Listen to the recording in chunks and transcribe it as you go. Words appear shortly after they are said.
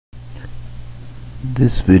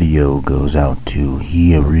This video goes out to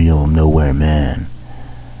He a Real Nowhere Man.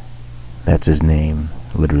 That's his name,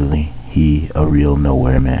 literally. He a Real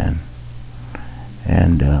Nowhere Man.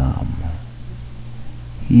 And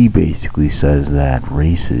he basically says that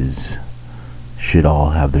races should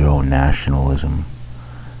all have their own nationalism.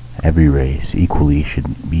 Every race equally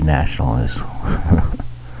should be nationalist.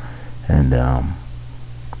 And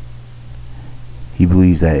he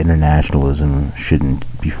believes that internationalism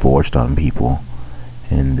shouldn't be forced on people.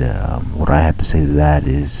 And what I have to say to that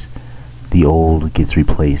is the old gets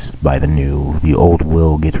replaced by the new. The old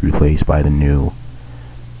will gets replaced by the new.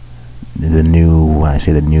 The new, when I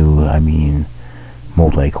say the new, I mean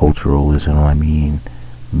multiculturalism, I mean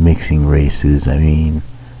mixing races, I mean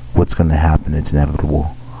what's going to happen, it's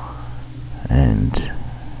inevitable. And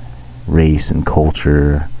race and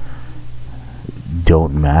culture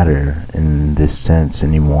don't matter in this sense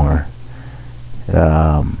anymore.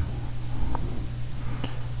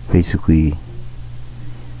 Basically,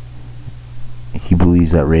 he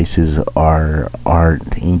believes that races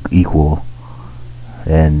aren't equal,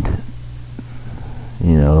 and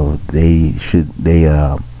you know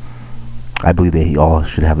I believe they all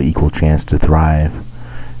should have an equal chance to thrive,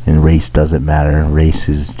 and race doesn't matter. Race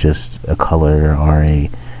is just a color or a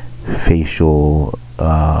facial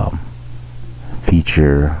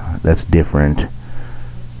feature that's different,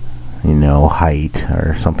 you know, height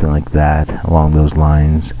or something like that along those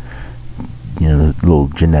lines, you know, little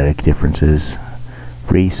genetic differences.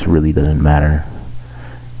 Race really doesn't matter.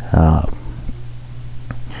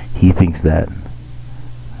 He thinks that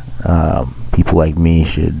people like me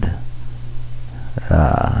should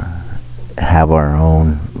have our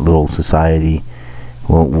own little society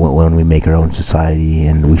when we make our own society,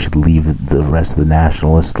 and we should leave the rest of the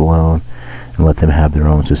nationalists alone and let them have their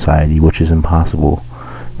own society, which is impossible.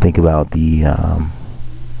 Think about the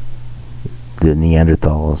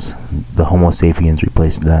Neanderthals. The Homo sapiens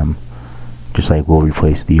replaced them, just like we'll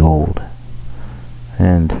replace the old.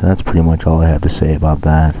 And that's pretty much all I have to say about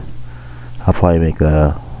that. I'll probably make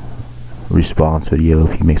a response video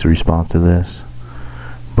if he makes a response to this.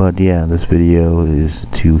 But yeah, this video is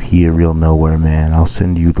to He a Real Nowhere Man. I'll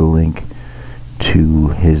send you the link to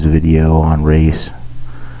his video on race.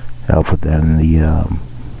 I'll put that in the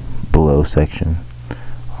below section.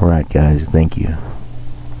 Alright guys, thank you.